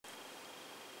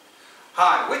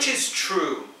Hi, which is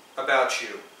true about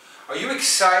you? Are you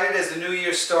excited as the new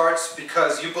year starts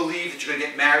because you believe that you're going to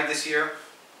get married this year?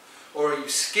 Or are you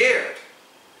scared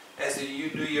as the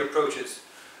new year approaches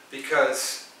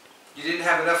because you didn't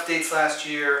have enough dates last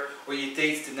year or your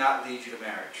dates did not lead you to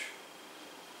marriage?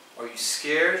 Are you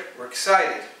scared or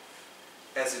excited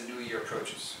as the new year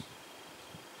approaches?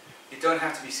 You don't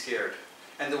have to be scared.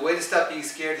 And the way to stop being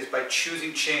scared is by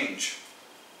choosing change.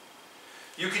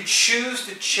 You can choose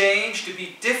to change to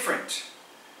be different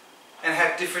and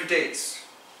have different dates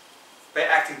by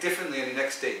acting differently on your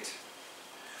next date.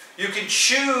 You can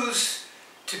choose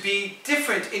to be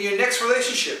different in your next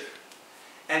relationship,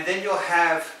 and then you'll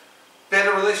have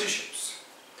better relationships.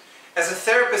 As a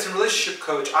therapist and relationship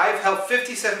coach, I've helped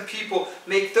 57 people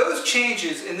make those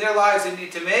changes in their lives they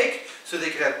need to make so they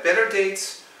can have better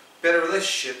dates, better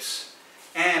relationships,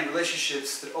 and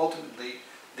relationships that ultimately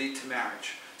lead to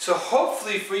marriage. So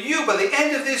hopefully for you, by the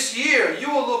end of this year,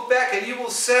 you will look back and you will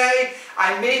say,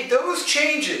 I made those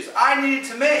changes I needed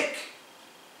to make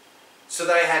so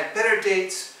that I had better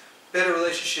dates, better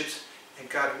relationships, and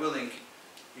God willing,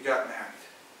 you got married.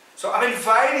 So I'm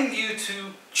inviting you to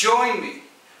join me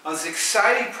on this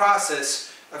exciting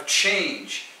process of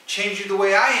change, changing the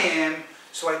way I am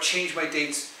so I change my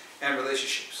dates and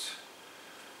relationships.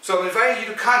 So I'm inviting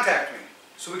you to contact me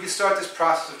so we can start this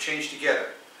process of change together.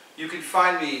 You can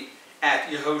find me at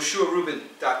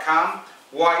YehoshuaRubin.com,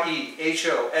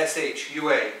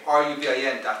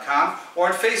 YehoshuaRubin.com, or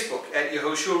on Facebook at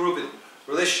Yehoshua Rubin,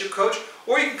 Relationship Coach,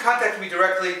 or you can contact me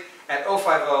directly at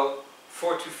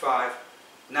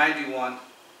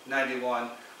 050-425-9191.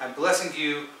 I'm blessing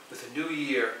you with a new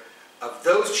year of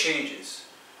those changes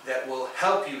that will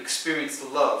help you experience the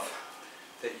love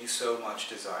that you so much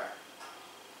desire.